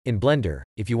In Blender,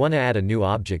 if you want to add a new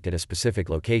object at a specific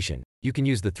location, you can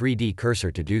use the 3D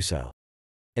cursor to do so.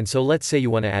 And so let's say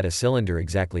you want to add a cylinder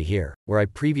exactly here, where I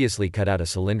previously cut out a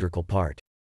cylindrical part.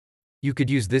 You could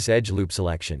use this edge loop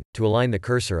selection to align the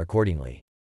cursor accordingly.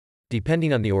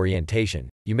 Depending on the orientation,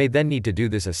 you may then need to do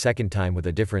this a second time with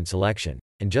a different selection,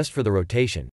 and just for the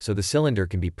rotation, so the cylinder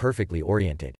can be perfectly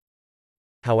oriented.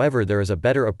 However, there is a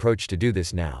better approach to do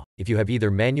this now, if you have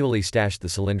either manually stashed the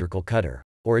cylindrical cutter,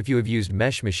 or if you have used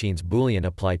MESHmachine's Boolean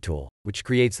apply tool, which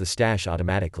creates the stash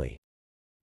automatically.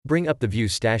 Bring up the View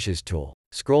Stashes tool,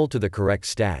 scroll to the correct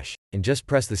stash, and just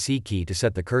press the C key to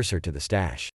set the cursor to the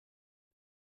stash.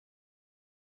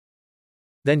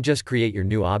 Then just create your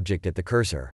new object at the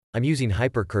cursor. I'm using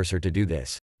hypercursor to do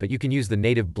this, but you can use the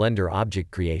native Blender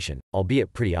object creation,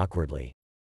 albeit pretty awkwardly.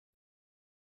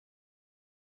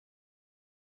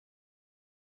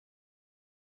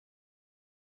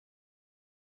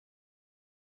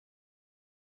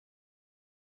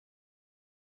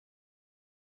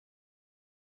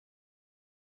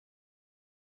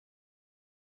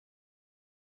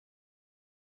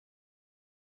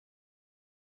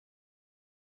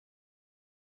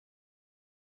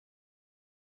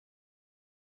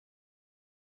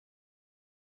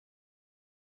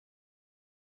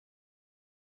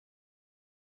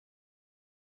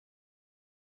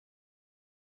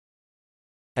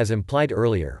 As implied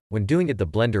earlier, when doing it the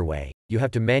Blender way, you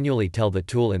have to manually tell the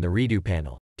tool in the Redo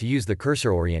panel to use the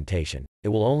cursor orientation. It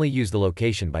will only use the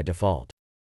location by default.